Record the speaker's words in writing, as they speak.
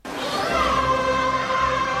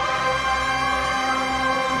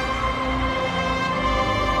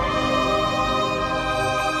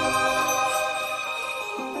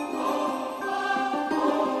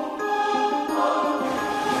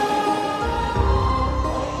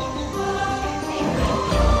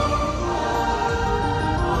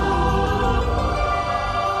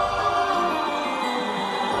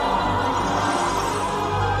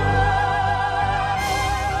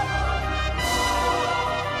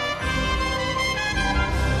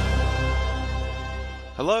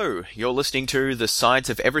Hello, you're listening to the Science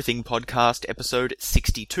of Everything podcast, episode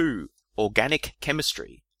 62, Organic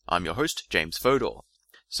Chemistry. I'm your host, James Fodor.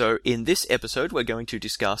 So in this episode, we're going to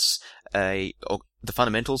discuss the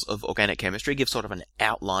fundamentals of organic chemistry, give sort of an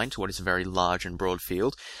outline to what is a very large and broad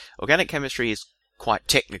field. Organic chemistry is quite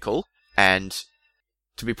technical, and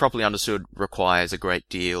to be properly understood requires a great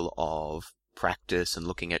deal of practice and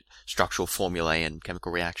looking at structural formulae and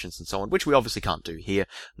chemical reactions and so on, which we obviously can't do here,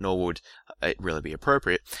 nor would it really be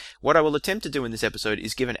appropriate. What I will attempt to do in this episode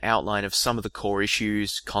is give an outline of some of the core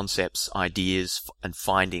issues, concepts, ideas, and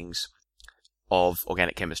findings of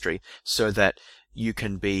organic chemistry, so that you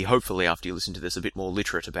can be, hopefully after you listen to this, a bit more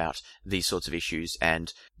literate about these sorts of issues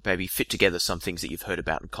and maybe fit together some things that you've heard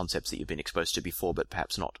about and concepts that you've been exposed to before but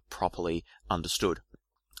perhaps not properly understood.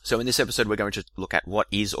 So in this episode, we're going to look at what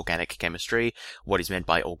is organic chemistry, what is meant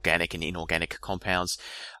by organic and inorganic compounds.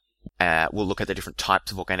 We'll look at the different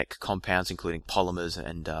types of organic compounds, including polymers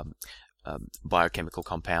and biochemical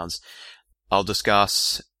compounds. I'll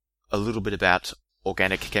discuss a little bit about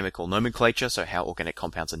organic chemical nomenclature, so how organic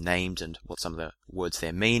compounds are named and what some of the words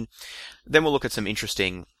there mean. Then we'll look at some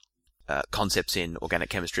interesting concepts in organic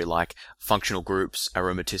chemistry like functional groups,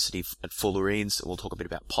 aromaticity, and fullerenes. We'll talk a bit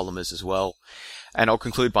about polymers as well. And I'll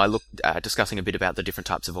conclude by discussing a bit about the different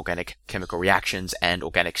types of organic chemical reactions and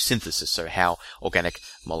organic synthesis, so how organic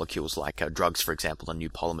molecules like drugs, for example, and new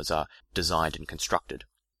polymers are designed and constructed.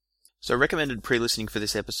 So recommended pre-listening for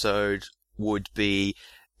this episode would be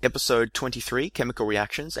Episode 23, Chemical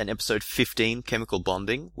Reactions, and Episode 15, Chemical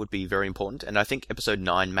Bonding, would be very important. And I think Episode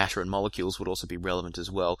 9, Matter and Molecules, would also be relevant as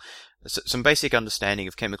well. So some basic understanding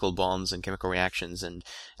of chemical bonds and chemical reactions and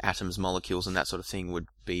atoms, molecules, and that sort of thing would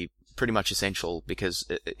be pretty much essential, because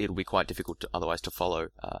it'll be quite difficult otherwise to follow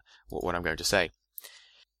what I'm going to say.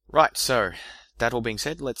 Right, so that all being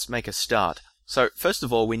said, let's make a start. So first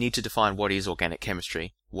of all, we need to define what is organic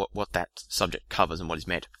chemistry, what that subject covers and what is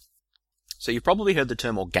meant. So you've probably heard the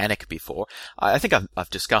term organic before. I think I've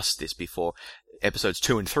discussed this before, episodes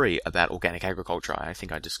 2 and 3 about organic agriculture. I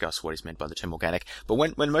think I discussed what is meant by the term organic. But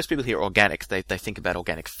when most people hear organic, they think about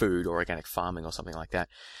organic food or organic farming or something like that.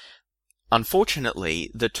 Unfortunately,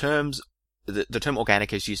 the term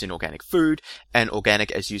organic as used in organic food and organic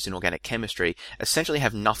as used in organic chemistry essentially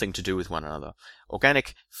have nothing to do with one another.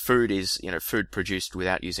 Organic food is, food produced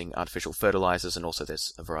without using artificial fertilizers, and also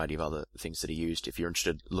there's a variety of other things that are used. If you're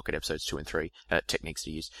interested, look at episodes 2 and 3, techniques that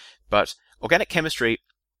are used. But organic chemistry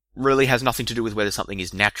really has nothing to do with whether something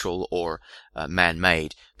is natural or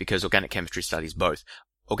man-made, because organic chemistry studies both.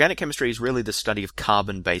 Organic chemistry is really the study of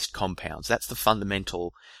carbon-based compounds. That's the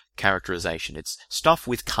fundamental characterization. It's stuff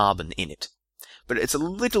with carbon in it. But it's a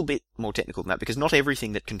little bit more technical than that, because not every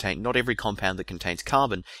compound that contains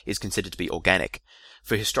carbon is considered to be organic.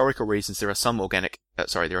 For historical reasons, there are some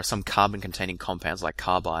carbon-containing compounds like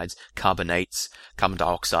carbides, carbonates, carbon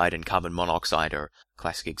dioxide, and carbon monoxide are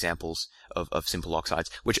classic examples of simple oxides.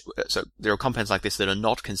 So there are compounds like this that are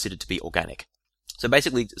not considered to be organic. So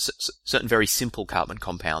basically, certain very simple carbon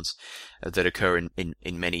compounds that occur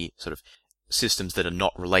in many sort of systems that are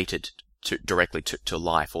not related directly to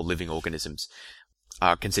life or living organisms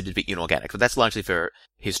are considered to be inorganic. But that's largely for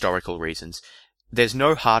historical reasons. There's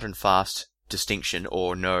no hard and fast distinction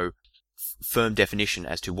or no firm definition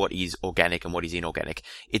as to what is organic and what is inorganic.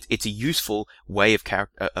 It's a useful way of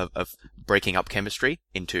breaking up chemistry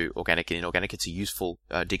into organic and inorganic. It's a useful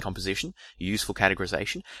decomposition, a useful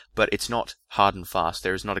categorization, but it's not hard and fast.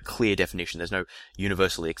 There is not a clear definition. There's no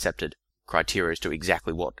universally accepted criteria as to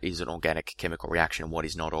exactly what is an organic chemical reaction and what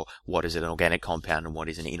is not, or what is an organic compound and what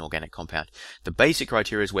is an inorganic compound. The basic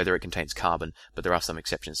criteria is whether it contains carbon, but there are some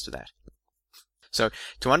exceptions to that. So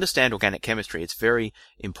to understand organic chemistry, it's very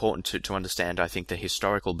important to understand, I think, the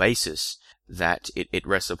historical basis that it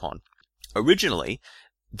rests upon. Originally,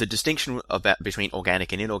 the distinction between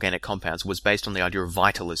organic and inorganic compounds was based on the idea of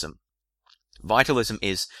vitalism. Vitalism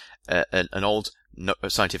is an old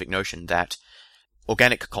scientific notion that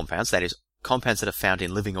organic compounds, that is, compounds that are found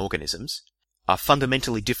in living organisms, are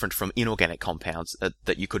fundamentally different from inorganic compounds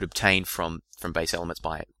that you could obtain from base elements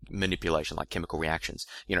by manipulation, like chemical reactions.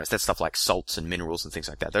 That's stuff like salts and minerals and things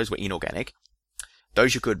like that. Those were inorganic.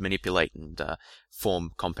 Those you could manipulate and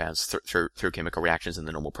form compounds through chemical reactions in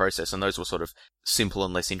the normal process, and those were sort of simple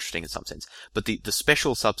and less interesting in some sense. But the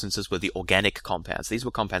special substances were the organic compounds. These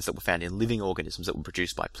were compounds that were found in living organisms that were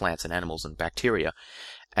produced by plants and animals and bacteria.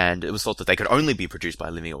 And it was thought that they could only be produced by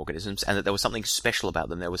living organisms, and that there was something special about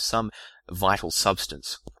them. There was some vital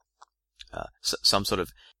substance, some sort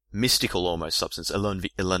of mystical almost substance,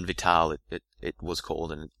 Elan Vital it was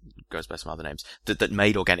called, and it goes by some other names, that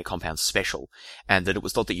made organic compounds special, and that it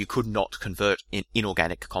was thought that you could not convert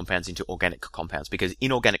inorganic compounds into organic compounds, because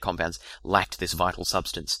inorganic compounds lacked this vital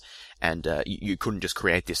substance, and you couldn't just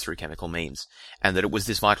create this through chemical means, and that it was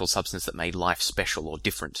this vital substance that made life special or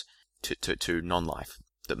different to non-life,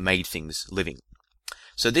 that made things living.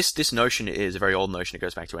 So this notion is a very old notion. It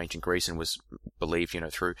goes back to ancient Greece and was believed,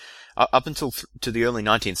 through up until to the early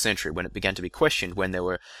 19th century, when it began to be questioned, when there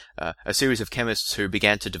were a series of chemists who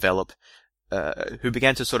began to develop, who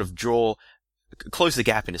began to sort of close the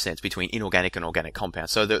gap in a sense between inorganic and organic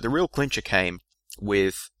compounds. So the real clincher came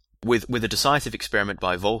with a decisive experiment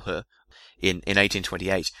by Volher in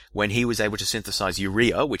 1828, when he was able to synthesize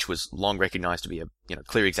urea, which was long recognized to be a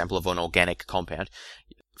clear example of an organic compound,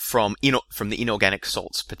 from the inorganic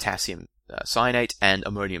salts potassium cyanate and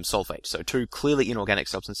ammonium sulfate. So two clearly inorganic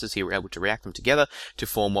substances. He was able to react them together to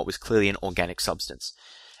form what was clearly an organic substance.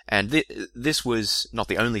 And this was not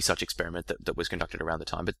the only such experiment that was conducted around the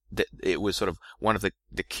time, but it was sort of one of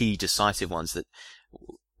the key decisive ones that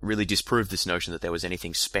really disproved this notion that there was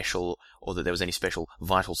anything special, or that there was any special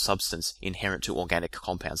vital substance inherent to organic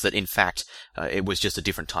compounds, that in fact it was just a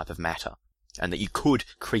different type of matter, and that you could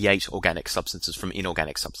create organic substances from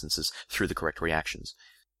inorganic substances through the correct reactions.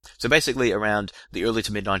 So basically, around the early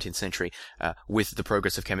to mid-19th century, with the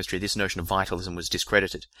progress of chemistry, this notion of vitalism was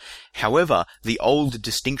discredited. However, the old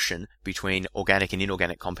distinction between organic and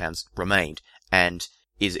inorganic compounds remained, and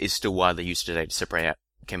is still widely used today to separate out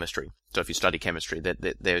chemistry. So if you study chemistry,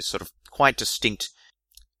 there's sort of quite distinct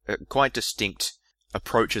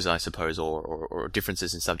approaches, I suppose, or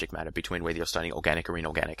differences in subject matter between whether you're studying organic or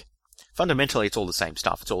inorganic. Fundamentally, it's all the same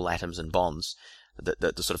stuff. It's all atoms and bonds.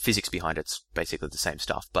 The sort of physics behind it's basically the same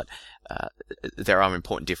stuff, but there are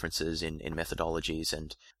important differences in methodologies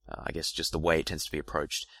and I guess just the way it tends to be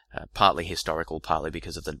approached, partly historical, partly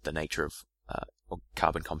because of the nature of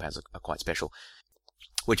carbon compounds are quite special,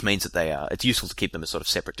 which means that it's useful to keep them as sort of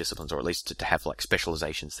separate disciplines, or at least to have like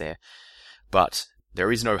specializations there. But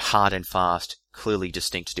there is no hard and fast, clearly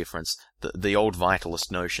distinct difference. The old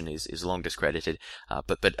vitalist notion is long discredited,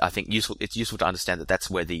 but I think it's useful to understand that that's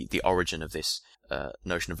where the origin of this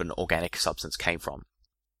notion of an organic substance came from.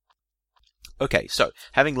 Okay, so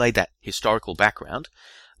having laid that historical background,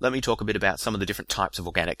 let me talk a bit about some of the different types of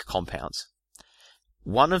organic compounds.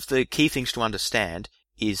 One of the key things to understand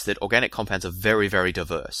is that organic compounds are very, very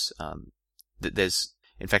diverse.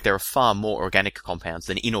 In fact, there are far more organic compounds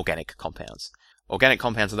than inorganic compounds. Organic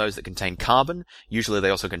compounds are those that contain carbon. Usually they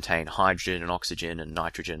also contain hydrogen and oxygen and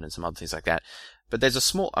nitrogen and some other things like that. But there's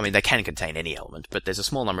they can contain any element, but there's a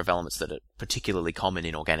small number of elements that are particularly common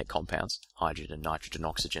in organic compounds: hydrogen, nitrogen,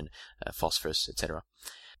 oxygen, phosphorus, etc.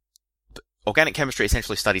 Organic chemistry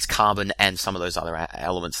essentially studies carbon and some of those other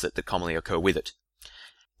elements that commonly occur with it.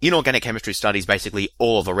 Inorganic chemistry studies basically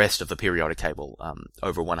all of the rest of the periodic table,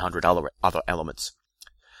 over 100 other elements.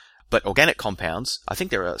 But organic compounds, I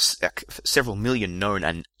think there are several million known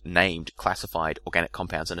and named classified organic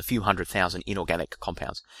compounds and a few 100,000 inorganic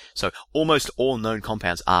compounds. So almost all known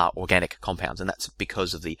compounds are organic compounds, and that's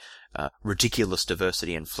because of the ridiculous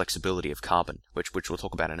diversity and flexibility of carbon, which we'll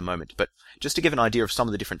talk about in a moment. But just to give an idea of some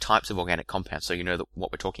of the different types of organic compounds, so you know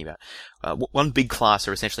what we're talking about. One big class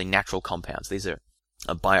are essentially natural compounds. These are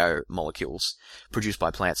biomolecules produced by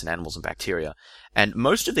plants and animals and bacteria. And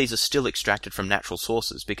most of these are still extracted from natural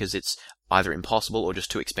sources because it's either impossible or just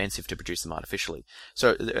too expensive to produce them artificially.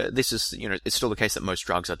 So this is, it's still the case that most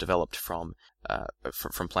drugs are developed from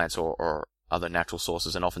plants or other natural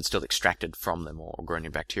sources and often still extracted from them or grown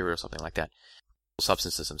in bacteria or something like that.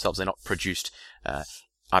 Substances themselves, they're not produced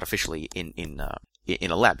artificially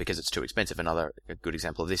in a lab because it's too expensive. A good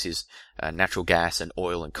example of this is natural gas and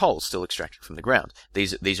oil and coal still extracted from the ground.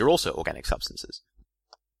 These are also organic substances.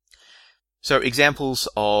 So examples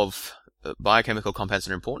of biochemical compounds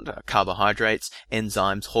that are important are carbohydrates,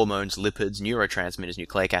 enzymes, hormones, lipids, neurotransmitters,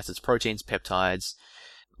 nucleic acids, proteins, peptides,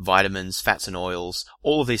 vitamins, fats and oils.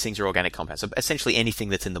 All of these things are organic compounds. So essentially anything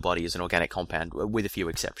that's in the body is an organic compound, with a few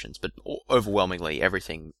exceptions, but overwhelmingly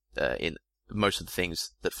everything in most of the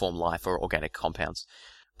things that form life are organic compounds,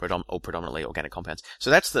 or predominantly organic compounds. So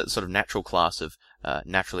that's the sort of natural class of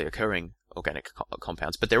naturally occurring organic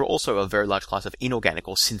compounds. But there are also a very large class of inorganic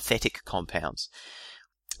or synthetic compounds.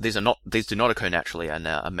 These do not occur naturally and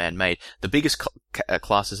are man-made. The biggest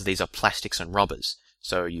classes of these are plastics and rubbers.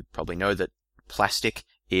 So you probably know that plastic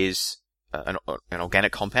is an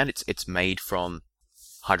organic compound. It's made from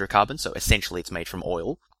hydrocarbons, so essentially it's made from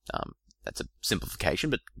oil. That's a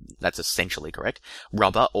simplification, but that's essentially correct.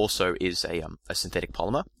 Rubber also is a synthetic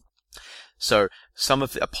polymer. So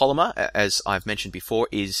a polymer, as I've mentioned before,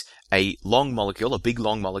 is a long molecule, a big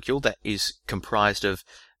long molecule that is comprised of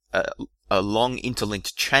a long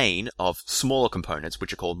interlinked chain of smaller components,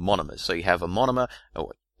 which are called monomers. So you have a monomer,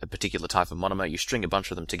 or a particular type of monomer, you string a bunch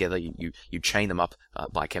of them together, you chain them up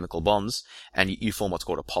by chemical bonds, and you form what's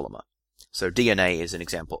called a polymer. So DNA is an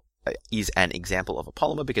example of a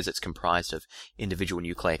polymer because it's comprised of individual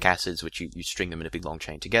nucleic acids, which you string them in a big long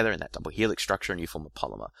chain together in that double helix structure, and you form a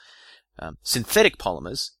polymer. Synthetic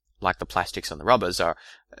polymers, like the plastics and the rubbers, are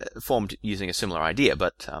formed using a similar idea,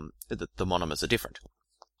 but the monomers are different.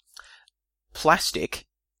 Plastic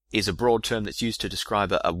is a broad term that's used to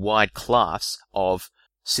describe a wide class of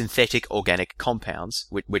synthetic organic compounds,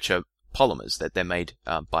 which are polymers, that they're made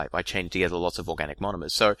by chaining together lots of organic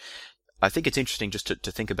monomers. So I think it's interesting just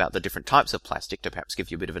to think about the different types of plastic to perhaps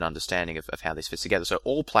give you a bit of an understanding of how this fits together. So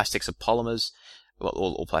all plastics are polymers. Well,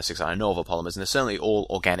 all plastics I know of are polymers, and they're certainly all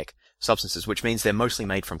organic substances, which means they're mostly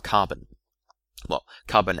made from carbon. Well,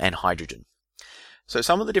 carbon and hydrogen. So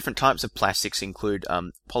some of the different types of plastics include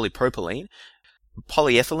polypropylene.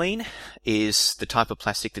 Polyethylene is the type of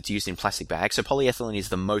plastic that's used in plastic bags. So polyethylene is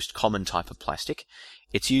the most common type of plastic.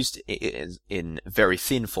 It's used in very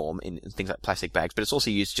thin form in things like plastic bags, but it's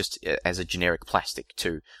also used just as a generic plastic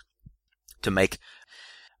to make,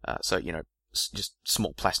 just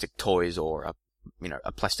small plastic toys, or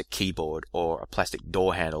a plastic keyboard or a plastic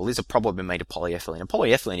door handle. These are probably made of polyethylene. And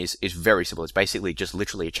polyethylene is very simple. It's basically just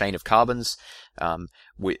literally a chain of carbons,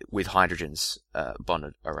 with hydrogens,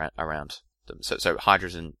 bonded around them. So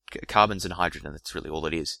carbons and hydrogen, that's really all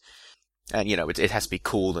it is. And, it has to be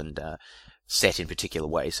cooled and, set in particular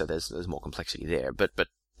ways, so there's more complexity there. But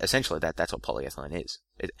essentially that's what polyethylene is.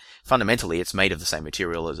 Fundamentally, it's made of the same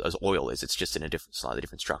material as oil is. It's just in a slightly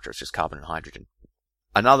different structure. It's just carbon and hydrogen.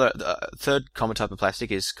 Another, third common type of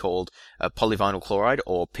plastic is called polyvinyl chloride,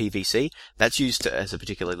 or PVC. That's used as a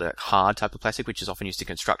particularly hard type of plastic, which is often used in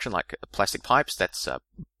construction, like plastic pipes. That's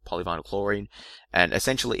polyvinyl chlorine. And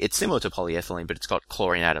essentially, it's similar to polyethylene, but it's got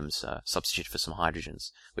chlorine atoms substituted for some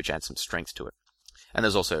hydrogens, which adds some strength to it. And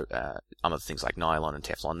there's also other things like nylon and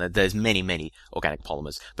Teflon. There's many, many organic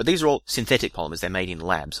polymers. But these are all synthetic polymers. They're made in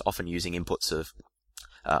labs, often using inputs of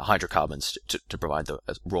hydrocarbons to provide the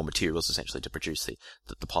raw materials, essentially, to produce the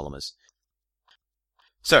polymers.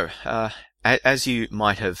 So, as you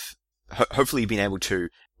might have hopefully been able to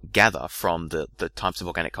gather from the types of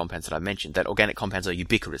organic compounds that I mentioned, that organic compounds are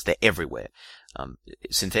ubiquitous. They're everywhere.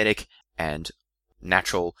 Synthetic and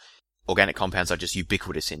natural organic compounds are just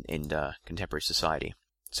ubiquitous in contemporary society.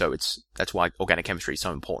 So that's why organic chemistry is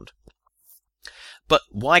so important. But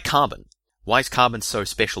why carbon? Why is carbon so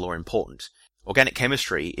special or important? Organic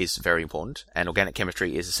chemistry is very important, and organic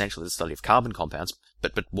chemistry is essentially the study of carbon compounds.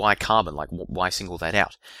 But why carbon? Like, why single that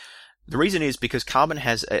out? The reason is because carbon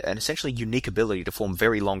has an essentially unique ability to form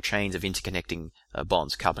very long chains of interconnecting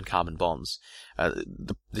bonds, carbon-carbon bonds.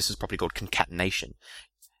 This is probably called concatenation.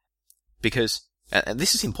 And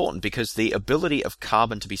this is important because the ability of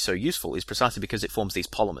carbon to be so useful is precisely because it forms these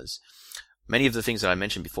polymers. Many of the things that I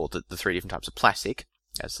mentioned before, the three different types of plastic,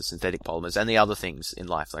 as the synthetic polymers, and the other things in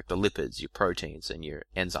life, like the lipids, your proteins, and your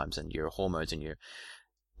enzymes, and your hormones, and your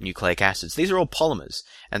nucleic acids, these are all polymers.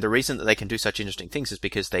 And the reason that they can do such interesting things is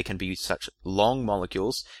because they can be such long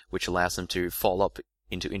molecules, which allows them to fall up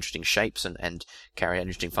into interesting shapes and carry out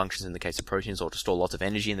interesting functions in the case of proteins, or to store lots of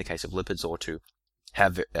energy in the case of lipids, or to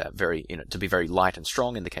have to be very light and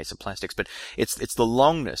strong in the case of plastics. But it's the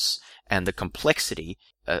longness and the complexity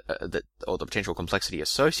or the potential complexity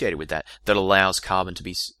associated with that allows carbon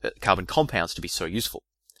compounds to be so useful.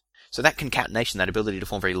 So that concatenation, that ability to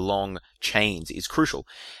form very long chains, is crucial.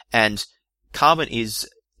 And carbon is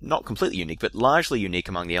not completely unique, but largely unique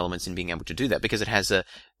among the elements in being able to do that, because it has a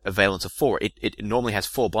valence of 4. It normally has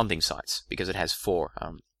 4 bonding sites, because it has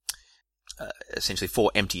essentially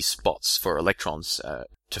 4 empty spots for electrons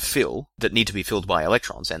to fill, that need to be filled by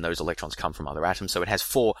electrons, and those electrons come from other atoms. So it has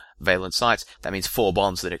 4 valence sites. That means 4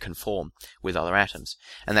 bonds that it can form with other atoms.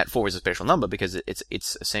 And that 4 is a special number because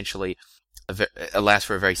it's essentially allows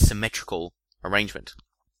for a very symmetrical arrangement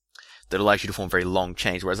that allows you to form very long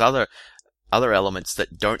chains. Whereas other elements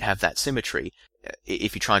that don't have that symmetry,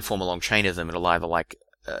 if you try and form a long chain of them, it'll either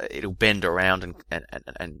it'll bend around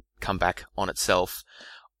and come back on itself,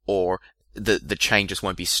 or the chain just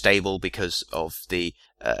won't be stable because of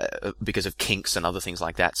kinks and other things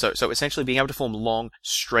like that. So essentially, being able to form long,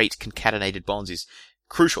 straight, concatenated bonds is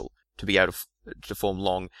crucial to be able to form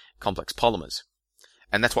long, complex polymers.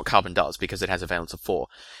 And that's what carbon does, because it has a valence of 4.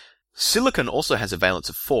 Silicon also has a valence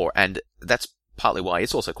of 4, and that's partly why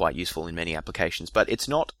it's also quite useful in many applications, but it's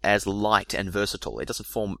not as light and versatile. It doesn't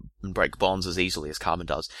form and break bonds as easily as carbon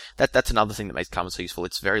does. That's another thing that makes carbon so useful.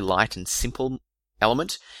 It's a very light and simple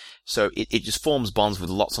element, so it just forms bonds with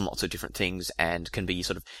lots and lots of different things and can be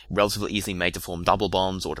sort of relatively easily made to form double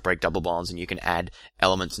bonds or to break double bonds, and you can add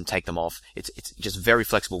elements and take them off. It's just very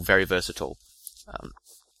flexible, very versatile.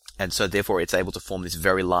 And so therefore it's able to form this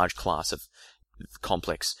very large class of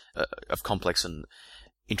complex and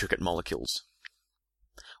intricate molecules.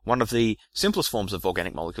 One of the simplest forms of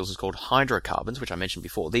organic molecules is called hydrocarbons, which I mentioned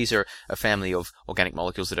before. These are a family of organic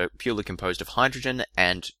molecules that are purely composed of hydrogen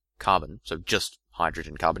and carbon, so just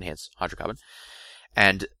hydrogen, carbon, hence hydrocarbon,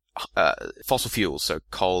 and fossil fuels, so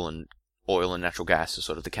coal and oil and natural gas are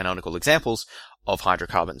sort of the canonical examples of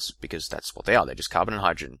hydrocarbons, because that's what they are. They're just carbon and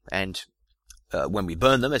hydrogen. And when we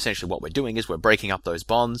burn them, essentially what we're doing is we're breaking up those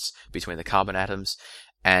bonds between the carbon atoms,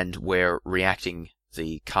 and we're reacting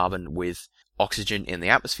the carbon with oxygen in the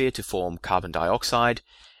atmosphere to form carbon dioxide,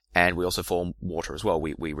 and we also form water as well.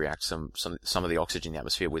 We react some of the oxygen in the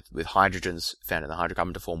atmosphere with hydrogens found in the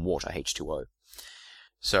hydrocarbon to form water, H2O.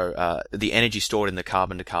 So the energy stored in the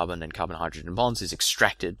carbon-to-carbon and carbon-hydrogen bonds is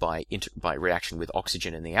extracted by reaction with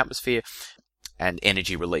oxygen in the atmosphere, and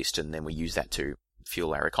energy released, and then we use that to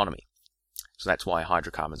fuel our economy. So that's why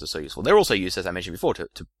hydrocarbons are so useful. They're also used, as I mentioned before,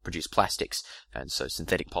 to produce plastics, and so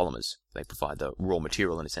synthetic polymers. They provide the raw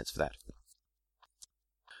material in a sense for that.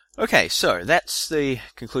 Okay, so that's the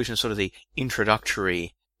conclusion, sort of the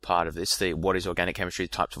introductory part of this, what is organic chemistry, the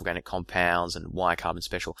types of organic compounds, and why carbon's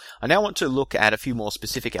special. I now want to look at a few more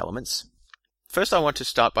specific elements. First, I want to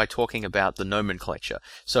start by talking about the nomenclature.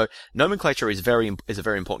 So, nomenclature is a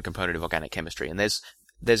very important component of organic chemistry, and there's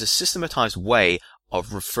a systematized way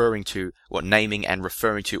of referring to, naming and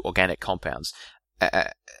referring to organic compounds.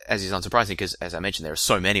 As is unsurprising, because, as I mentioned, there are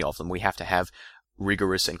so many of them, we have to have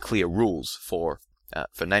rigorous and clear rules for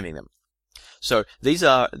naming them. So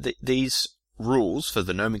these rules for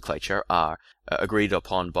the nomenclature are agreed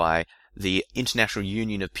upon by the International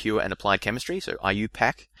Union of Pure and Applied Chemistry, so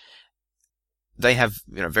IUPAC. They have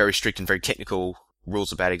very strict and very technical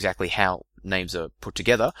rules about exactly how names are put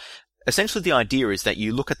together. Essentially, the idea is that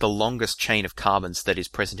you look at the longest chain of carbons that is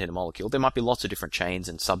present in a molecule. There might be lots of different chains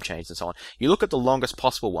and subchains and so on. You look at the longest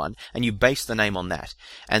possible one, and you base the name on that.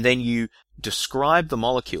 And then you describe the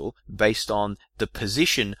molecule based on the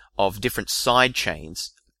position of different side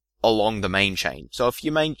chains along the main chain. So if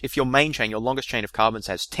your main chain, your longest chain of carbons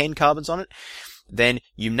has 10 carbons on it, then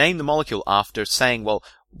you name the molecule after saying, well,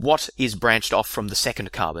 what is branched off from the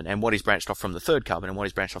second carbon, and what is branched off from the third carbon, and what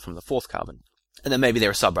is branched off from the fourth carbon. And then maybe there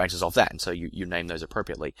are sub-branches of that, and so you name those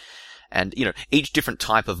appropriately. And, each different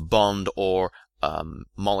type of bond or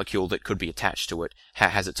molecule that could be attached to it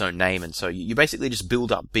has its own name, and so you basically just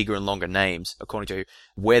build up bigger and longer names according to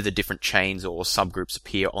where the different chains or subgroups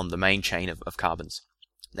appear on the main chain of carbons.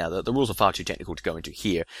 Now, the rules are far too technical to go into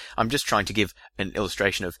here. I'm just trying to give an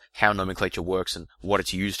illustration of how nomenclature works and what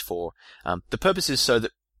it's used for. The purpose is so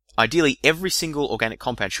that ideally, every single organic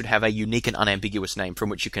compound should have a unique and unambiguous name from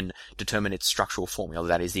which you can determine its structural formula.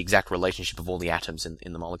 That is the exact relationship of all the atoms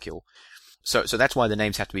in the molecule. So that's why the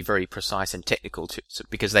names have to be very precise and technical,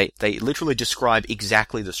 because they literally describe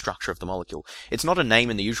exactly the structure of the molecule. It's not a name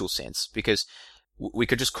in the usual sense, because we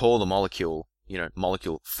could just call the molecule,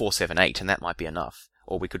 molecule 478, and that might be enough.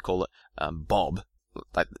 Or we could call it Bob.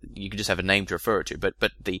 Like, you could just have a name to refer it to. But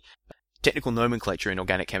the technical nomenclature in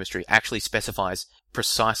organic chemistry actually specifies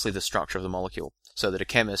precisely the structure of the molecule, so that a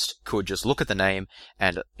chemist could just look at the name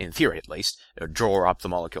and, in theory at least, draw up the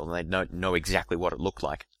molecule, and they'd know exactly what it looked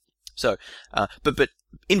like. So, but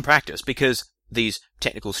in practice, because these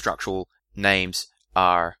technical structural names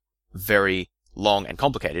are very long and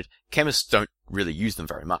complicated, chemists don't really use them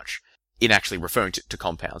very much in actually referring to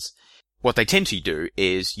compounds. What they tend to do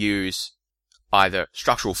is use either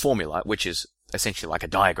structural formula, which is essentially like a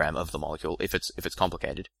diagram of the molecule if it's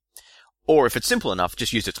complicated, or if it's simple enough,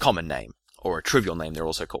 just use its common name, or a trivial name they're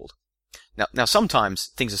also called. Now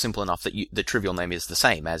sometimes things are simple enough that the trivial name is the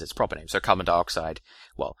same as its proper name. So carbon dioxide,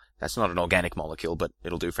 well, that's not an organic molecule, but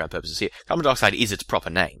it'll do for our purposes here. Carbon dioxide is its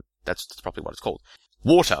proper name. That's probably what it's called.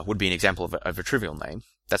 Water would be an example of a trivial name.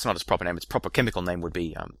 That's not its proper name. Its proper chemical name would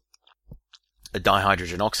be a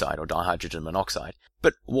dihydrogen oxide or dihydrogen monoxide.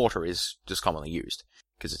 But water is just commonly used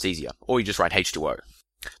because it's easier. Or you just write H2O.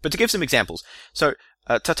 But to give some examples, so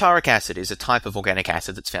tartaric acid is a type of organic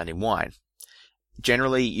acid that's found in wine.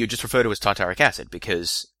 Generally, you just refer to it as tartaric acid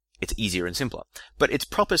because it's easier and simpler. But its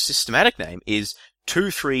proper systematic name is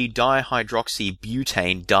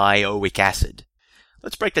 2,3-dihydroxybutane dioic acid.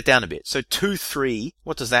 Let's break that down a bit. So 2,3,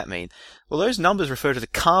 what does that mean? Well, those numbers refer to the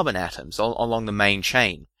carbon atoms along the main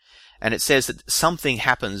chain. and it says that something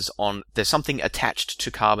happens there's something attached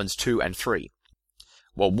to carbons 2 and 3.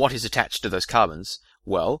 Well, what is attached to those carbons?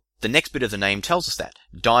 Well, the next bit of the name tells us that.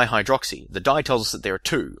 Dihydroxy. The di tells us that there are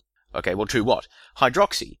 2. Okay, well, 2 what?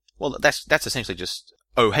 Hydroxy. Well, that's essentially just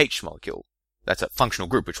OH molecule. That's a functional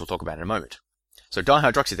group, which we'll talk about in a moment. So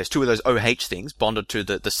dihydroxy, there's 2 of those OH things bonded to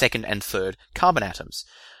the second and third carbon atoms.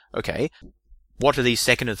 Okay, what are these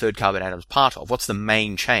second and third carbon atoms part of? What's the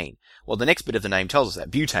main chain? Well, the next bit of the name tells us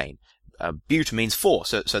that. Butane. But means 4,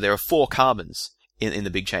 so there are 4 carbons in the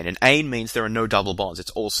big chain. And ane means there are no double bonds.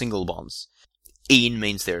 It's all single bonds. Ene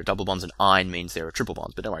means there are double bonds, and ine means there are triple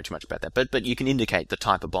bonds. But don't worry too much about that. But you can indicate the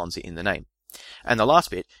type of bonds in the name. And the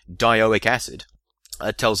last bit, dioic acid,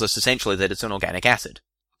 tells us essentially that it's an organic acid.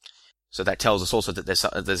 So that tells us also that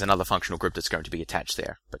there's another functional group that's going to be attached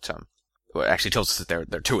there. But well, it actually tells us that there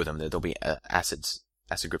are 2 of them. There'll be acid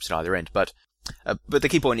groups at either end. But the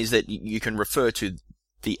key point is that you can refer to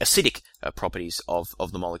the acidic properties of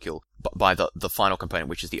the molecule by the final component,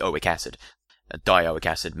 which is the oic acid. Dioic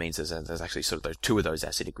acid means there's actually sort of those 2 of those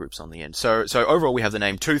acidic groups on the end. So overall we have the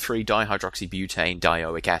name 2,3-dihydroxybutane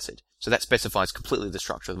dioic acid. So that specifies completely the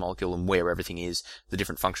structure of the molecule and where everything is, the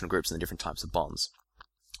different functional groups and the different types of bonds.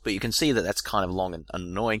 But you can see that that's kind of long and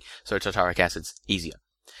annoying, so tartaric acid's easier.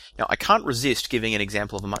 Now, I can't resist giving an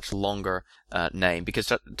example of a much longer name, because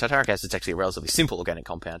tartaric acid is actually a relatively simple organic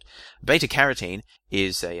compound. Beta-carotene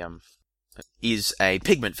is a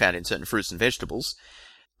pigment found in certain fruits and vegetables,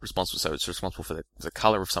 it's responsible for the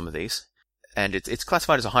color of some of these, and it's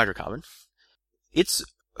classified as a hydrocarbon. It's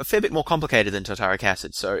a fair bit more complicated than tartaric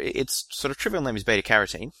acid, so its sort of trivial name is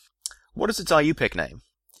beta-carotene. What is its IUPAC name?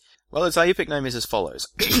 Well, its IUPAC name is as follows.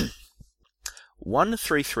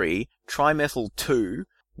 1,3,3-trimethyl-2,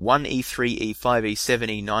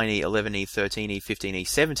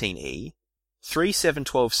 1E3E5E7E9E11E13E15E17E,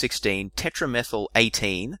 3,7,12,16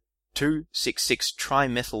 tetramethyl-18,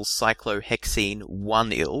 2,6,6-trimethylcyclohexene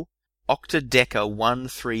 1-il, octadeca 1,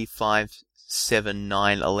 3, 5, 7,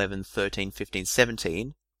 9, 11, 13, 15,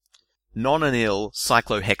 17, nonanyl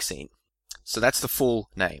cyclohexene. So that's the full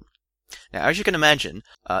name. Now, as you can imagine,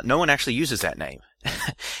 no one actually uses that name.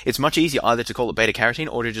 It's much easier either to call it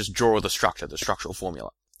beta-carotene or to just draw the structural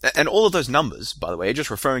formula. And all of those numbers, by the way, are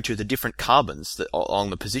just referring to the different carbons that are along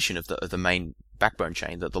the position of the main backbone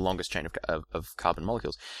chain, the longest chain of carbon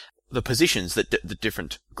molecules, the positions that the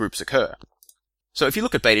different groups occur. So if you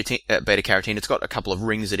look at beta-carotene, it's got a couple of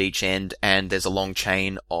rings at each end, and there's a long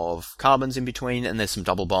chain of carbons in between, and there's some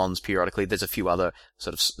double bonds periodically. There's a few other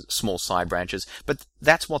sort of small side branches, but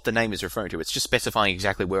that's what the name is referring to. It's just specifying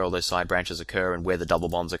exactly where all those side branches occur and where the double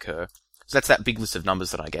bonds occur. So that's that big list of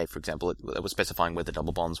numbers that I gave, for example. It was specifying where the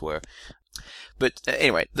double bonds were. But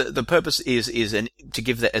anyway, the purpose is to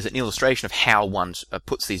give that as an illustration of how one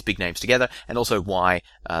puts these big names together, and also why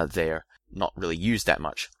they're not really used that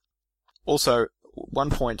much. Also, one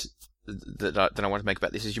point that I want to make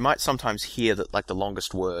about this is you might sometimes hear that like the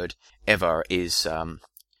longest word ever is the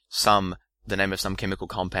name of some chemical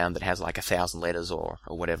compound that has like 1,000 letters or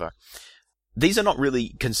whatever. These are not usually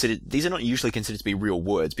considered to be real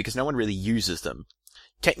words because no one really uses them.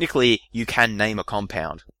 Technically, you can name a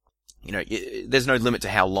compound. You know, there's no limit to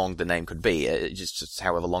how long the name could be. Just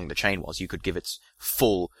however long the chain was, you could give its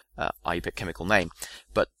full IUPAC chemical name.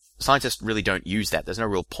 But scientists really don't use that. There's no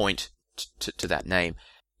real point to that name.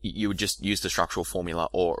 You would just use the structural formula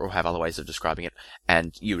or have other ways of describing it,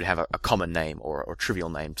 and you would have a common name or trivial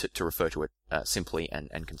name to refer to it simply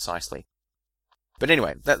and concisely. But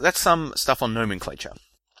anyway, that's some stuff on nomenclature.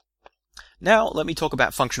 Now, let me talk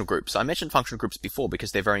about functional groups. I mentioned functional groups before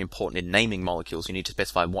because they're very important in naming molecules. You need to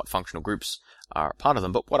specify what functional groups are part of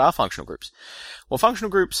them. But what are functional groups? Well,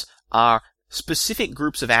 functional groups are specific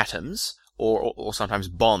groups of atoms or sometimes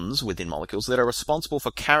bonds within molecules that are responsible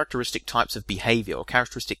for characteristic types of behavior or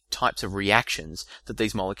characteristic types of reactions that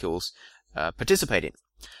these molecules participate in.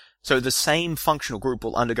 So the same functional group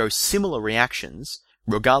will undergo similar reactions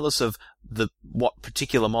regardless of what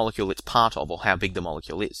particular molecule it's part of or how big the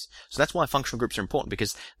molecule is. So that's why functional groups are important,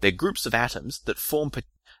 because they're groups of atoms that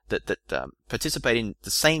participate in the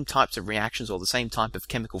same types of reactions or the same type of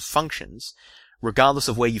chemical functions regardless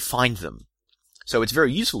of where you find them. So it's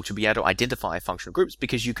very useful to be able to identify functional groups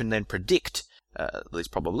because you can then predict, at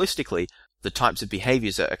least probabilistically, the types of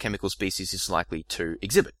behaviors a chemical species is likely to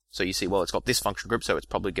exhibit. So you see, well, it's got this functional group, so it's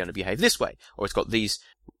probably going to behave this way. Or it's got this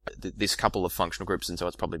couple of functional groups, and so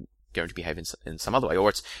it's probably going to behave in some other way. Or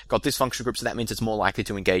it's got this functional group, so that means it's more likely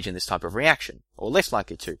to engage in this type of reaction, or less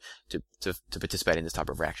likely to participate in this type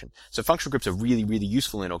of reaction. So functional groups are really, really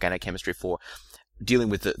useful in organic chemistry for dealing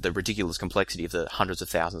with the ridiculous complexity of the hundreds of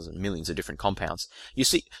thousands and millions of different compounds. You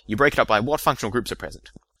see, you break it up by what functional groups are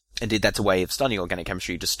present. Indeed, that's a way of studying organic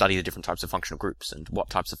chemistry. You just study the different types of functional groups and what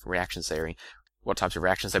types of reactions they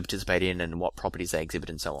participate in, and what properties they exhibit,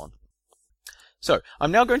 and so on. So,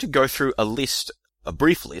 I'm now going to go through a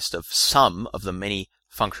brief list of some of the many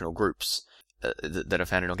functional groups that are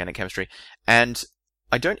found in organic chemistry, and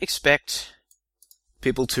I don't expect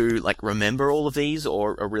people to remember all of these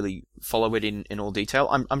or really follow it in all detail.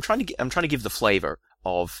 I'm trying to give the flavor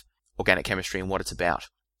of organic chemistry and what it's about.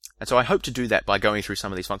 And so I hope to do that by going through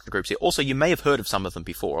some of these functional groups here. Also, you may have heard of some of them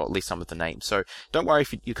before, or at least some of the names. So don't worry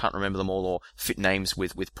if you can't remember them all or fit names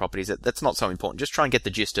with properties. That's not so important. Just try and get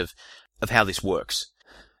the gist of how this works.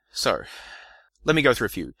 So, let me go through a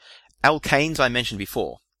few. Alkanes I mentioned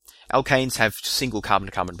before. Alkanes have single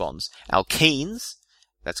carbon-to-carbon bonds. Alkenes,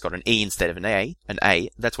 that's got an E instead of an A,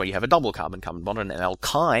 that's where you have a double carbon-carbon bond, and an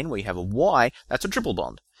alkyne, where you have a Y, that's a triple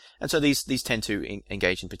bond. And so these tend to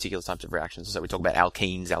engage in particular types of reactions. So we talk about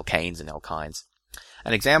alkenes, alkanes, and alkynes.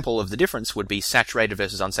 An example of the difference would be saturated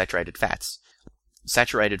versus unsaturated fats.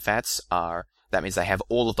 Saturated fats that means they have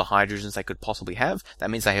all of the hydrogens they could possibly have.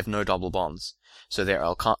 That means they have no double bonds. So they're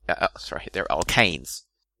alkanes.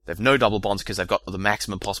 They have no double bonds because they've got the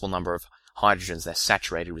maximum possible number of hydrogens. They're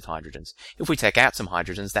saturated with hydrogens. If we take out some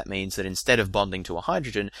hydrogens, that means that instead of bonding to a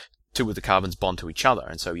hydrogen, two of the carbons bond to each other,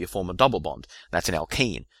 and so you form a double bond. That's an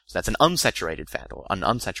alkene. So that's an unsaturated fat, or an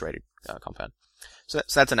unsaturated compound. So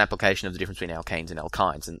that's an application of the difference between alkanes and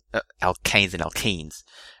alkynes, and alkanes and alkenes.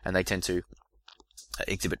 And they tend to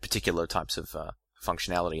exhibit particular types of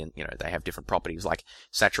functionality, and they have different properties. Like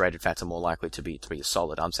saturated fats are more likely to be a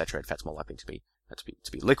solid, unsaturated fats more likely to be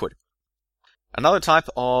liquid. Another type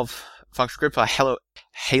of functional group are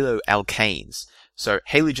haloalkanes. So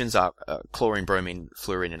halogens are chlorine, bromine,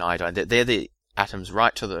 fluorine, and iodine. They're the atoms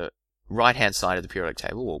right to the right-hand side of the periodic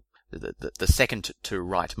table, or the second to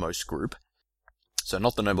rightmost group. So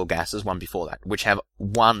not the noble gases, one before that, which have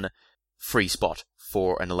one free spot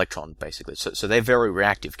for an electron, basically. So they're very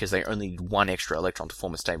reactive because they only need one extra electron to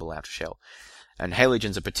form a stable outer shell. And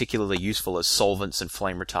halogens are particularly useful as solvents and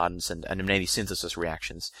flame retardants and in many synthesis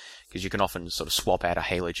reactions, because you can often sort of swap out a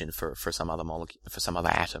halogen for some other molecule, for some other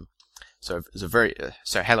atom. So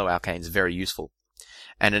haloalkanes are very useful.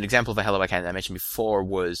 And an example of a haloalkane that I mentioned before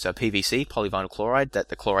was PVC, polyvinyl chloride. That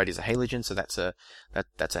the chloride is a halogen, so that's a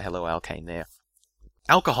haloalkane there.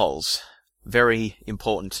 Alcohols, very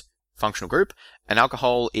important functional group. An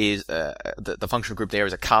alcohol is the functional group there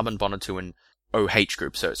is a carbon bonded to an OH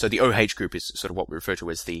group. So the OH group is sort of what we refer to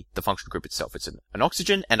as the functional group itself. It's an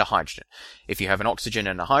oxygen and a hydrogen. If you have an oxygen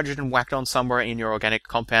and a hydrogen whacked on somewhere in your organic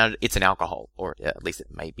compound, it's an alcohol, or at least it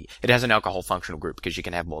may be. It has an alcohol functional group because you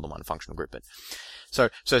can have more than one functional group. But so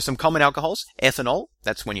some common alcohols: ethanol,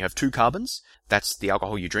 that's when you have two carbons. That's the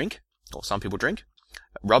alcohol you drink, or some people drink.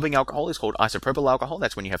 Rubbing alcohol is called isopropyl alcohol.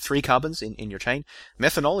 That's when you have three carbons in your chain.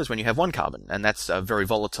 Methanol is when you have one carbon, and that's very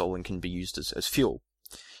volatile and can be used as fuel.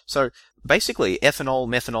 So basically, ethanol,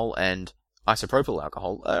 methanol, and isopropyl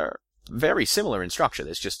alcohol are very similar in structure.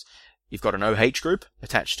 There's just, you've got an OH group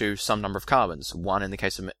attached to some number of carbons. 1 in the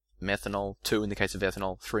case of methanol, 2 in the case of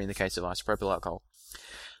ethanol, 3 in the case of isopropyl alcohol.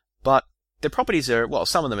 But their properties are, well,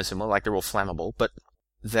 some of them are similar, like they're all flammable, but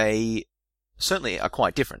they certainly are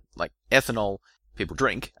quite different. Like ethanol, people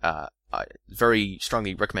drink. I very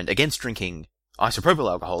strongly recommend against drinking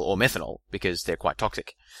isopropyl alcohol or methanol because they're quite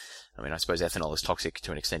toxic. I mean, I suppose ethanol is toxic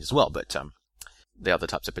to an extent as well, but the other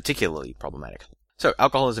types are particularly problematic. So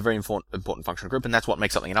alcohol is a very important functional group, and that's what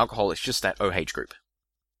makes something an alcohol. It's just that OH group.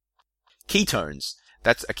 Ketones.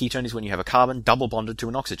 A ketone is when you have a carbon double bonded to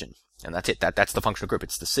an oxygen, and that's it. That's the functional group.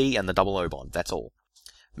 It's the C and the double O bond. That's all.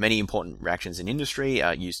 Many important reactions in industry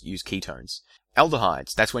use ketones.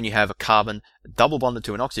 Aldehydes. That's when you have a carbon double bonded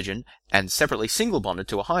to an oxygen and separately single bonded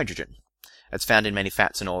to a hydrogen. It's found in many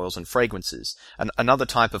fats and oils and fragrances. Another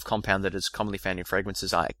type of compound that is commonly found in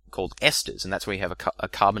fragrances are called esters, and that's where you have a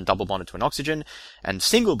carbon double bonded to an oxygen and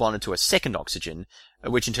single bonded to a second oxygen,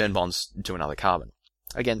 which in turn bonds to another carbon.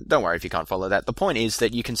 Again, don't worry if you can't follow that. The point is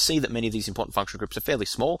that you can see that many of these important functional groups are fairly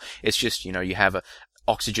small. It's just, you have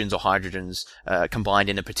oxygens or hydrogens combined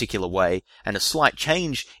in a particular way, and a slight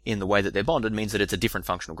change in the way that they're bonded means that it's a different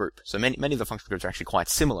functional group. So many of the functional groups are actually quite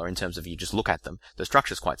similar in terms of you just look at them. The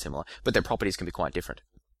structure's quite similar, but their properties can be quite different.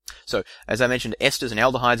 So, as I mentioned, esters and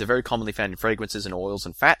aldehydes are very commonly found in fragrances and oils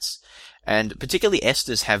and fats, and particularly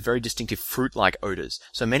esters have very distinctive fruit-like odors.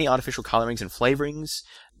 So many artificial colorings and flavorings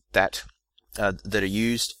that are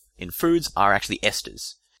used in foods are actually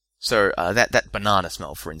esters. So that banana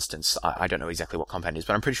smell, for instance, I don't know exactly what compound it is,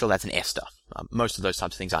 but I'm pretty sure that's an ester. Most of those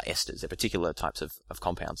types of things are esters. They're particular types of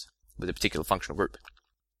compounds with a particular functional group.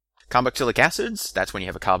 Carboxylic acids, that's when you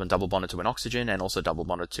have a carbon double bonded to an oxygen and also double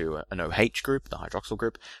bonded to an OH group, the hydroxyl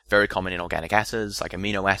group. Very common in organic acids like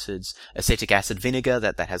amino acids, acetic acid vinegar,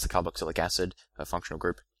 that has the carboxylic acid functional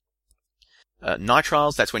group.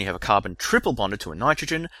 Nitriles, that's when you have a carbon triple bonded to a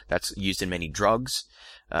nitrogen. That's used in many drugs.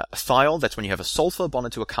 Thiol, that's when you have a sulfur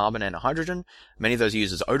bonded to a carbon and a hydrogen. Many of those are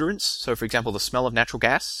used as odorants. So, for example, the smell of natural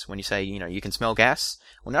gas, when you say, you can smell gas.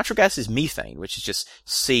 Well, natural gas is methane, which is just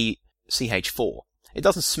CH4. It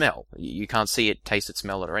doesn't smell. You can't see it, taste it,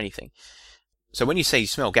 smell it, or anything. So when you say you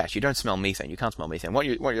smell gas, you don't smell methane. You can't smell methane. What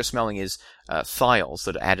you're smelling is thiols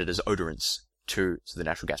that are added as odorants to the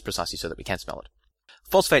natural gas, precisely so that we can smell it.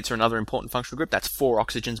 Phosphates are another important functional group. That's 4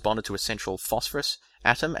 oxygens bonded to a central phosphorus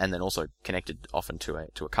atom, and then also connected often to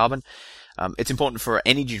a carbon. It's important for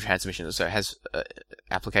energy transmission, so it has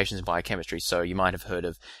applications in biochemistry. So you might have heard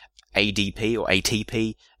of ADP or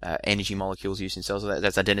ATP, energy molecules used in cells.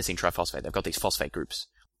 That's adenosine triphosphate. They've got these phosphate groups.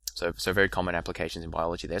 So very common applications in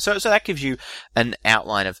biology there. So that gives you an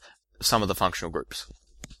outline of some of the functional groups.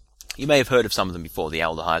 You may have heard of some of them before, the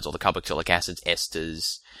aldehydes or the carboxylic acids,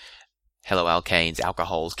 esters, haloalkanes,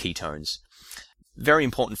 alcohols, ketones. Very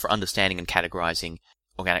important for understanding and categorizing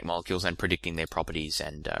organic molecules and predicting their properties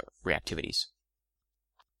and reactivities.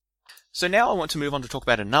 So now I want to move on to talk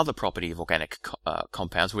about another property of organic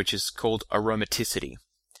compounds, which is called aromaticity.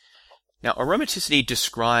 Now, aromaticity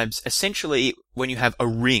describes essentially when you have a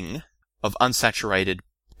ring of unsaturated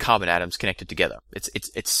carbon atoms connected together.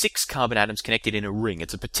 It's 6 carbon atoms connected in a ring.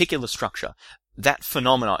 It's a particular structure. That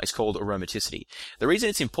phenomena is called aromaticity. The reason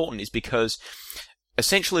it's important is because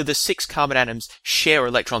essentially the 6 carbon atoms share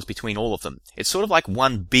electrons between all of them. It's sort of like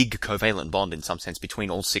one big covalent bond in some sense between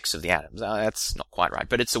all 6 of the atoms. That's not quite right,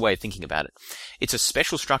 but it's a way of thinking about it. It's a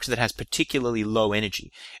special structure that has particularly low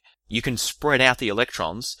energy. You can spread out the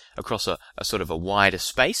electrons across a sort of a wider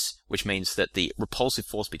space, which means that the repulsive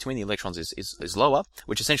force between the electrons is lower,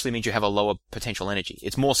 which essentially means you have a lower potential energy.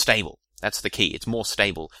 It's more stable. That's the key. It's more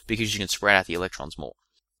stable because you can spread out the electrons more.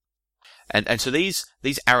 And so these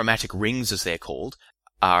aromatic rings, as they're called,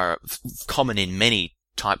 are common in many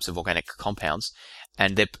types of organic compounds,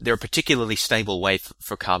 and they're a particularly stable way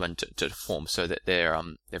for carbon to form, so that they're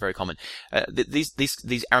very common.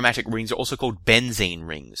 These aromatic rings are also called benzene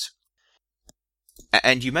rings.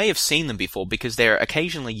 And you may have seen them before because they're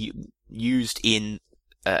occasionally used in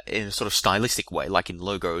a sort of stylistic way, like in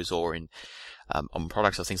logos or in on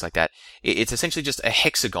products or things like that. It's essentially just a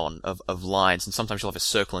hexagon of lines, and sometimes you'll have a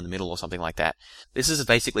circle in the middle or something like that. This is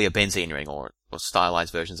basically a benzene ring, or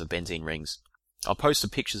stylized versions of benzene rings. I'll post some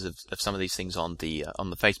pictures of some of these things on the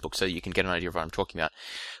Facebook so you can get an idea of what I'm talking about.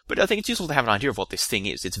 But I think it's useful to have an idea of what this thing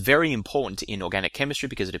is. It's very important in organic chemistry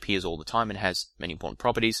because it appears all the time and has many important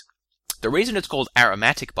properties. The reason it's called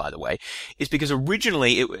aromatic, by the way, is because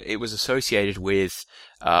originally it was associated with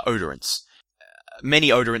odorants. Many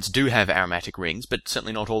odorants do have aromatic rings, but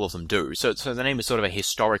certainly not all of them do. So the name is sort of a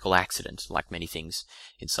historical accident, like many things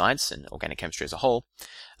in science and organic chemistry as a whole.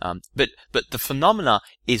 But the phenomena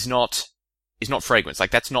is not fragrance.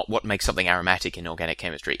 Like, that's not what makes something aromatic in organic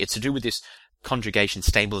chemistry. It's to do with this conjugation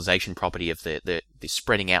stabilization property of the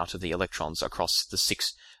spreading out of the electrons across the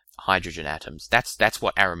 6 hydrogen atoms. That's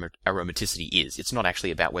what aromaticity is. It's not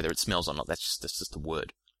actually about whether it smells or not. That's just a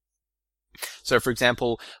word. So, for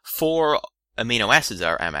example, 4 amino acids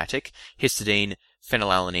are aromatic: histidine,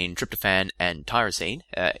 phenylalanine, tryptophan, and tyrosine.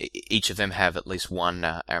 Each of them have at least one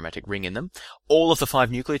aromatic ring in them. All of the 5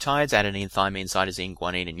 nucleotides, adenine, thymine, cytosine,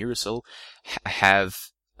 guanine, and uracil, have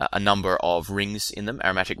a number of rings in them,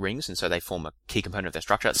 aromatic rings, and so they form a key component of their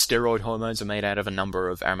structure. Steroid hormones are made out of a number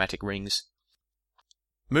of aromatic rings.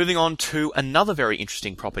 Moving on to another very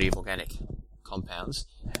interesting property of organic compounds,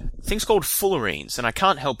 things called fullerenes, and I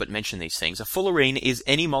can't help but mention these things. A fullerene is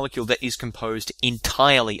any molecule that is composed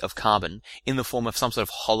entirely of carbon in the form of some sort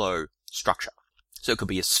of hollow structure. So it could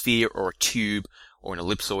be a sphere or a tube or an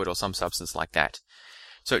ellipsoid or some substance like that.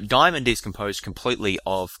 So diamond is composed completely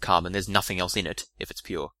of carbon. There's nothing else in it if it's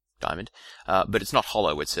pure diamond, but it's not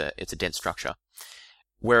hollow. It's a dense structure.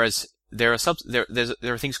 Whereas there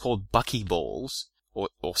are things called buckyballs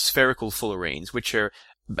or spherical fullerenes, which are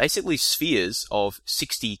basically spheres of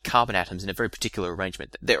 60 carbon atoms in a very particular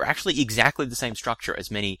arrangement. They're actually exactly the same structure as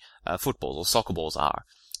many footballs or soccer balls are.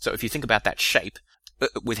 So if you think about that shape,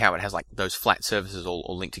 with how it has like those flat surfaces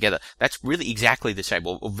all linked together, that's really exactly the shape,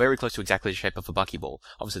 or very close to exactly the shape of a buckyball.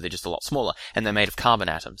 Obviously they're just a lot smaller, and they're made of carbon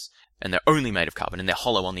atoms, and they're only made of carbon, and they're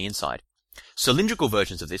hollow on the inside. Cylindrical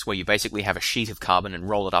versions of this, where you basically have a sheet of carbon and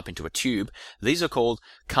roll it up into a tube, these are called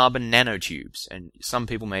carbon nanotubes, and some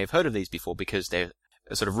people may have heard of these before because they're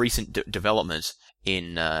a sort of recent development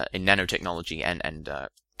in nanotechnology and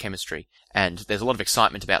chemistry, and there's a lot of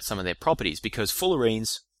excitement about some of their properties because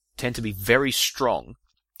fullerenes tend to be very strong,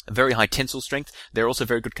 very high tensile strength. They're also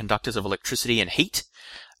very good conductors of electricity and heat,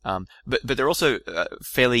 but they're also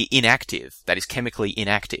fairly inactive, that is chemically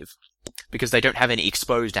inactive, because they don't have any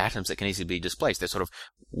exposed atoms that can easily be displaced. They're sort of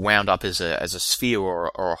wound up as a sphere or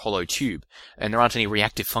a hollow tube, and there aren't any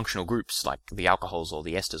reactive functional groups like the alcohols or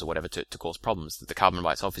the esters or whatever to cause problems. The carbon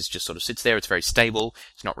by itself is just sort of sits there. It's very stable.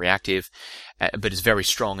 It's not reactive, but it's very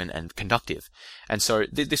strong and conductive. And so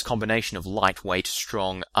this combination of lightweight,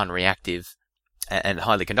 strong, unreactive, and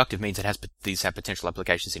highly conductive means these have potential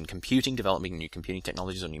applications in computing, developing new computing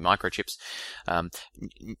technologies or new microchips,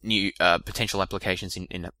 new potential applications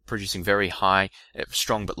in producing very high,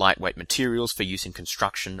 strong but lightweight materials for use in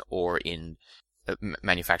construction or in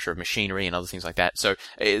manufacture of machinery and other things like that. So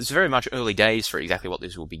it's very much early days for exactly what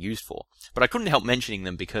these will be used for. But I couldn't help mentioning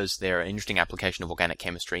them because they're an interesting application of organic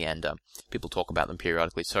chemistry, and people talk about them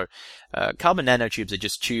periodically. So carbon nanotubes are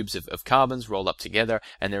just tubes of carbons rolled up together,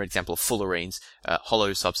 and they're an example of fullerenes,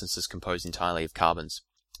 hollow substances composed entirely of carbons.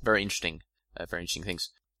 Very interesting things.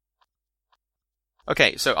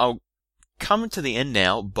 Okay, so I'll come to the end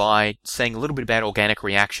now by saying a little bit about organic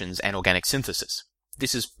reactions and organic synthesis.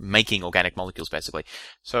 This is making organic molecules, basically.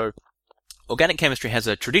 So, organic chemistry has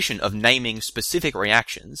a tradition of naming specific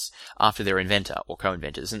reactions after their inventor or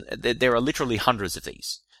co-inventors, and there are literally hundreds of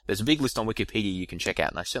these. There's a big list on Wikipedia you can check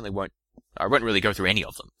out, and I won't really go through any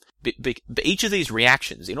of them. But each of these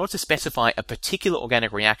reactions, in order to specify a particular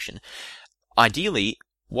organic reaction, ideally,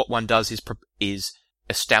 what one does is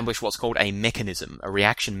establish what's called a mechanism, a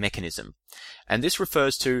reaction mechanism. And this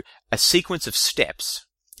refers to a sequence of steps,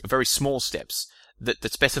 very small steps,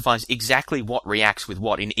 that specifies exactly what reacts with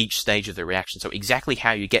what in each stage of the reaction. So exactly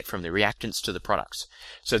how you get from the reactants to the products.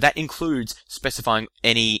 So that includes specifying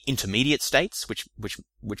any intermediate states, which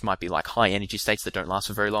might be like high energy states that don't last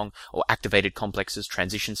for very long, or activated complexes,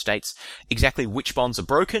 transition states, exactly which bonds are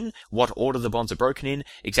broken, what order the bonds are broken in,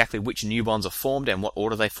 exactly which new bonds are formed and what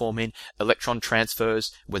order they form in, electron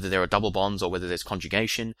transfers, whether there are double bonds or whether there's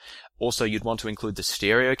conjugation. Also, you'd want to include the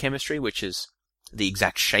stereochemistry, which is the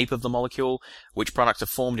exact shape of the molecule, which products are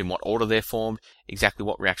formed, in what order they're formed, exactly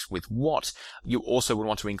what reacts with what. You also would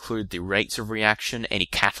want to include the rates of reaction, any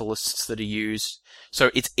catalysts that are used.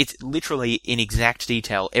 So it's literally in exact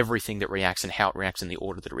detail everything that reacts and how it reacts in the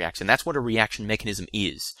order that it reacts. And that's what a reaction mechanism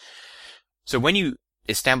is. So when you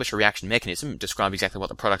establish a reaction mechanism, describe exactly what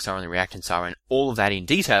the products are and the reactants are, and all of that in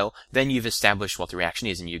detail, then you've established what the reaction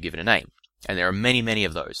is and you give it a name. And there are many, many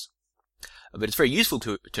of those. But it's very useful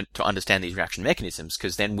to understand these reaction mechanisms,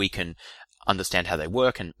 because then we can understand how they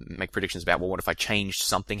work and make predictions about, well, what if I changed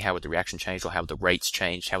something? How would the reaction change, or how would the rates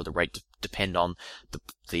change? How would the rate depend on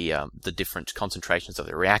the different concentrations of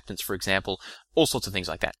the reactants, for example? All sorts of things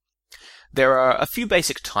like that. There are a few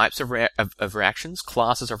basic types of reactions,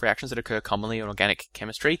 classes of reactions that occur commonly in organic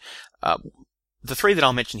chemistry. The three that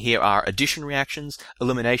I'll mention here are addition reactions,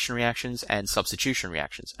 elimination reactions, and substitution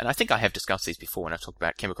reactions. And I think I have discussed these before when I talked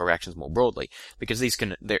about chemical reactions more broadly, because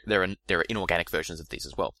there are inorganic versions of these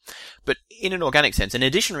as well. But in an organic sense, an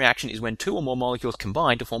addition reaction is when two or more molecules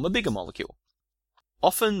combine to form a bigger molecule.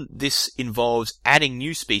 Often this involves adding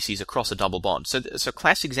new species across a double bond. So a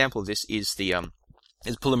classic example of this is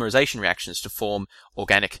is polymerization reactions to form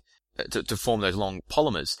to form those long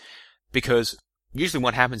polymers, because usually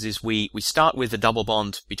what happens is we start with a double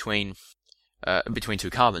bond between two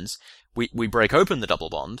carbons. We break open the double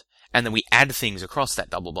bond, and then we add things across that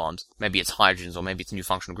double bond. Maybe it's hydrogens, or maybe it's new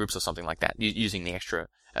functional groups or something like that, using the extra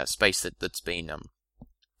space that's been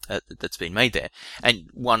made there. And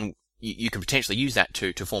you can potentially use that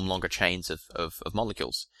to form longer chains of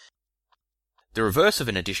molecules. The reverse of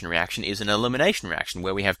an addition reaction is an elimination reaction,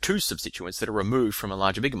 where we have two substituents that are removed from a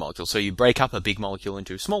larger, bigger molecule. So you break up a big molecule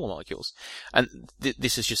into smaller molecules. And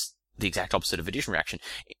this is just the exact opposite of addition reaction.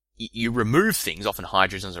 You remove things, often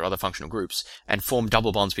hydrogens or other functional groups, and form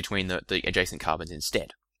double bonds between the adjacent carbons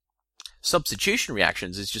instead. Substitution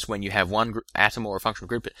reactions is just when you have one atom or a functional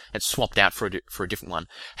group that's swapped out for a different one.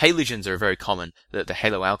 Halogens are very common. The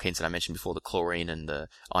haloalkanes that I mentioned before, the chlorine and the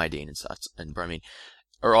iodine and such, and bromine,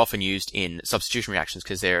 are often used in substitution reactions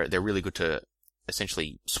because they're really good to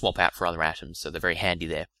essentially swap out for other atoms, so they're very handy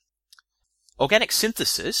there. Organic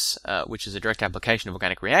synthesis, which is a direct application of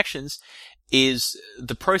organic reactions, is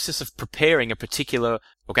the process of preparing a particular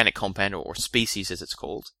organic compound, or species as it's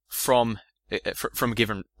called, from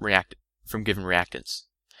given reactants.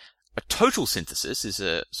 A total synthesis is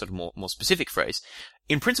a sort of more specific phrase.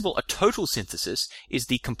 In principle, a total synthesis is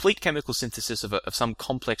the complete chemical synthesis of some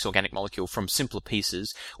complex organic molecule from simpler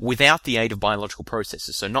pieces without the aid of biological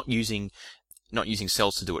processes, so not using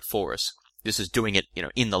cells to do it for us. This is doing it,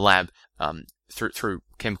 in the lab, through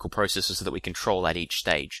chemical processes so that we control at each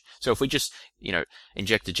stage. So if we just,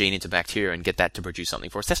 inject a gene into bacteria and get that to produce something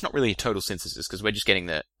for us, that's not really a total synthesis because we're just getting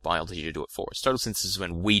the biology to do it for us. Total synthesis is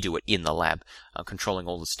when we do it in the lab, controlling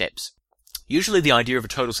all the steps. Usually the idea of a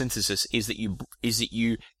total synthesis is that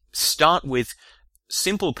you start with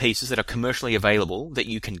simple pieces that are commercially available that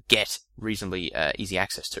you can get reasonably easy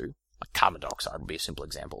access to. Like carbon dioxide would be a simple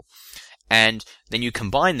example. And then you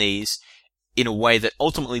combine these in a way that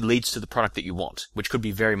ultimately leads to the product that you want, which could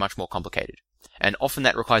be very much more complicated. And often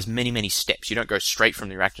that requires many, many steps. You don't go straight from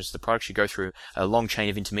the reactants to the products, you go through a long chain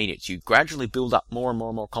of intermediates. You gradually build up more and more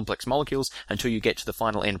and more complex molecules until you get to the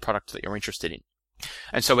final end product that you're interested in.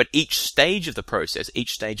 And so at each stage of the process,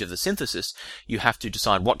 each stage of the synthesis, you have to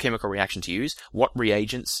decide what chemical reaction to use, what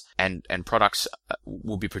reagents and products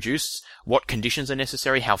will be produced, what conditions are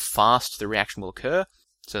necessary, how fast the reaction will occur.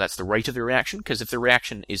 So that's the rate of the reaction, because if the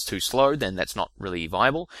reaction is too slow, then that's not really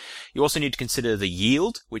viable. You also need to consider the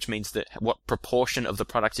yield, which means that what proportion of the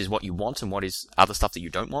product is what you want and what is other stuff that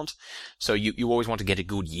you don't want. So you always want to get a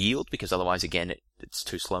good yield, because otherwise, again, it's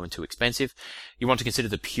too slow and too expensive. You want to consider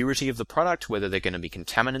the purity of the product, whether they're going to be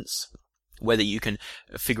contaminants, whether you can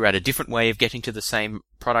figure out a different way of getting to the same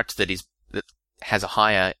product that has a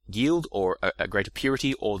higher yield or a greater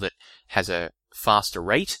purity, or that has a faster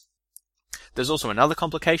rate. There's also another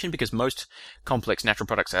complication because most complex natural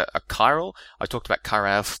products are chiral. I talked about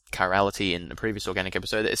chirality in the previous organic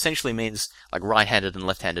episode. It essentially means like right-handed and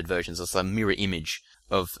left-handed versions. It's a mirror image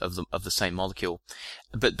of the same molecule.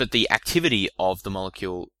 But the activity of the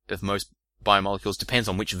molecule, of most biomolecules, depends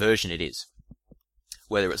on which version it is,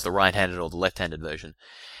 whether it's the right-handed or the left-handed version.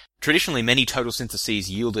 Traditionally, many total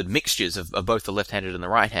syntheses yielded mixtures of both the left-handed and the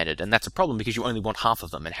right-handed, and that's a problem because you only want half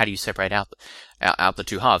of them. And how do you separate out the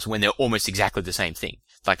two halves when they're almost exactly the same thing?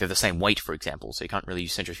 Like they're the same weight, for example, so you can't really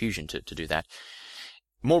use centrifugation to do that.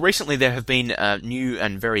 More recently, there have been new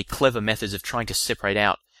and very clever methods of trying to separate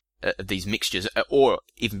out these mixtures, or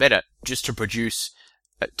even better, just to produce,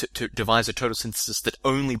 to devise a total synthesis that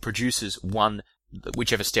only produces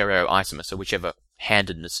whichever stereoisomer, so whichever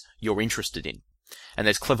handedness you're interested in. And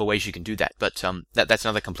there's clever ways you can do that, but that's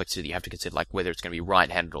another complexity that you have to consider, like whether it's going to be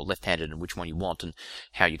right-handed or left-handed and which one you want and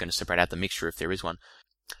how you're going to separate out the mixture if there is one.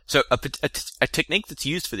 So a technique that's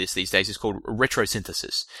used for this these days is called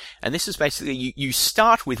retrosynthesis. And this is basically, you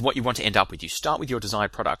start with what you want to end up with. You start with your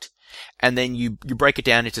desired product, and then you break it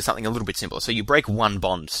down into something a little bit simpler. So you break one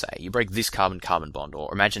bond, say. You break this carbon-carbon bond,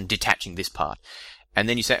 or imagine detaching this part. And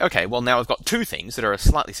then you say, okay, well now I've got two things that are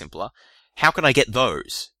slightly simpler. How can I get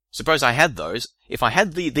those? Suppose I had those. If I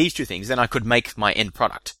had these two things, then I could make my end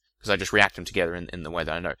product, because I just react them together in the way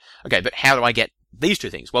that I know. Okay, but how do I get these two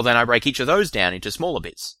things? Well, then I break each of those down into smaller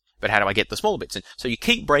bits. But how do I get the smaller bits? And so you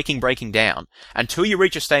keep breaking down until you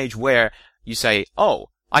reach a stage where you say, oh,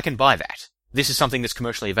 I can buy that. This is something that's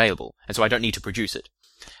commercially available, and so I don't need to produce it.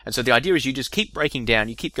 And so the idea is you just keep breaking down,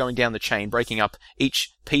 you keep going down the chain, breaking up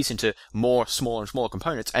each piece into more smaller and smaller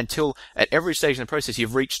components until at every stage in the process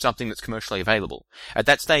you've reached something that's commercially available. At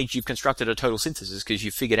that stage you've constructed a total synthesis because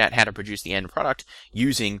you've figured out how to produce the end product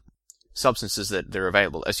using substances that are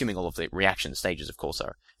available, assuming all of the reaction stages, of course,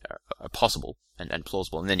 are possible and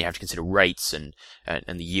plausible. And then you have to consider rates and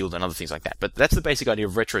the yield and other things like that. But that's the basic idea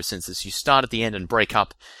of retrosynthesis. You start at the end and break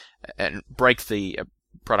the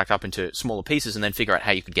product up into smaller pieces and then figure out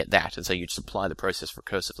how you could get that. And so you'd supply the process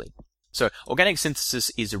recursively. So organic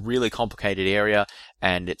synthesis is a really complicated area,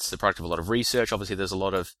 and it's the product of a lot of research. Obviously, there's a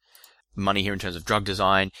lot of money here in terms of drug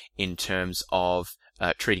design, in terms of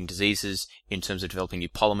treating diseases, in terms of developing new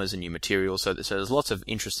polymers and new materials. So there's lots of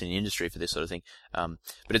interest in the industry for this sort of thing. But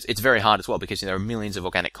it's very hard as well because there are millions of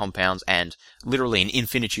organic compounds and literally an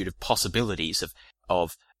infinitude of possibilities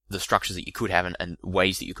of the structures that you could have and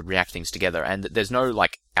ways that you could react things together. And there's no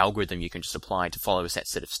like algorithm you can just apply to follow a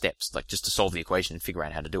set of steps, like just to solve the equation and figure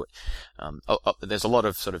out how to do it. There's a lot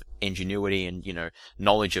of sort of ingenuity and,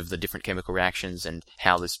 knowledge of the different chemical reactions and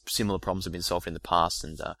how this similar problems have been solved in the past.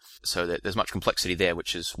 And, so there's much complexity there,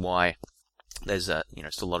 which is why there's,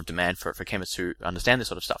 still a lot of demand for chemists who understand this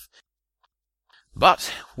sort of stuff.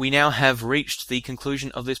 But we now have reached the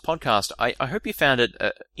conclusion of this podcast. I hope you found it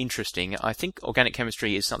interesting. I think organic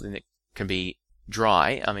chemistry is something that can be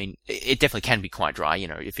dry. I mean, it definitely can be quite dry,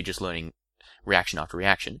 if you're just learning reaction after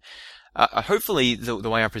reaction. Hopefully, the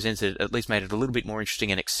way I presented it at least made it a little bit more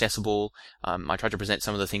interesting and accessible. I tried to present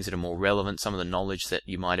some of the things that are more relevant, some of the knowledge that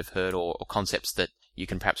you might have heard or concepts that you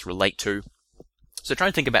can perhaps relate to. So try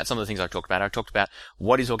and think about some of the things I talked about. I talked about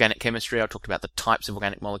what is organic chemistry. I talked about the types of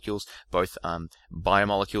organic molecules, both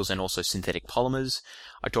biomolecules and also synthetic polymers.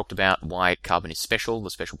 I talked about why carbon is special,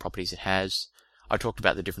 the special properties it has. I talked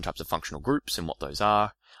about the different types of functional groups and what those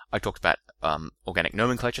are. I talked about organic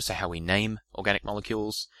nomenclature, so how we name organic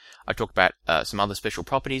molecules. I talked about some other special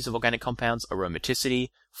properties of organic compounds, aromaticity,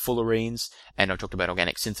 fullerenes, and I talked about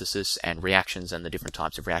organic synthesis and reactions and the different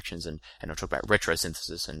types of reactions, and I talked about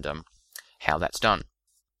retrosynthesis and how that's done.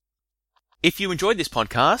 If you enjoyed this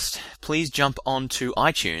podcast, please jump onto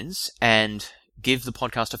iTunes and give the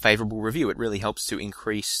podcast a favorable review. It really helps to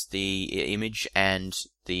increase the image and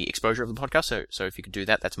the exposure of the podcast, so if you could do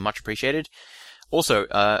that, that's much appreciated. Also,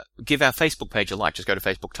 give our Facebook page a like. Just go to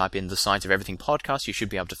Facebook, type in the Science of Everything podcast. You should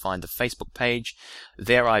be able to find the Facebook page.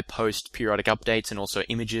 There I post periodic updates and also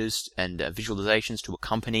images and visualizations to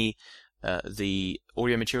accompany the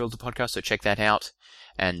audio material of the podcast, so check that out.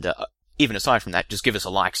 And even aside from that, just give us a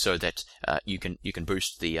like so that you can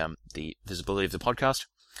boost the visibility of the podcast.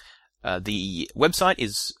 The website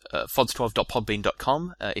is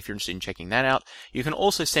fods12.podbean.com if you're interested in checking that out. You can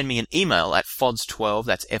also send me an email at fods12,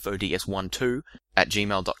 that's FODS12,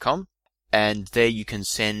 @gmail.com. And there you can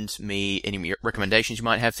send me any recommendations you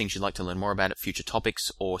might have, things you'd like to learn more about at future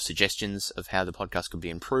topics, or suggestions of how the podcast could be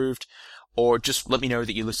improved. Or just let me know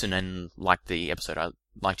that you listen and like the episode. I'd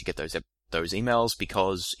like to get those emails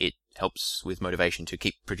because it helps with motivation to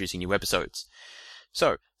keep producing new episodes.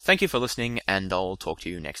 So, thank you for listening, and I'll talk to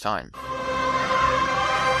you next time.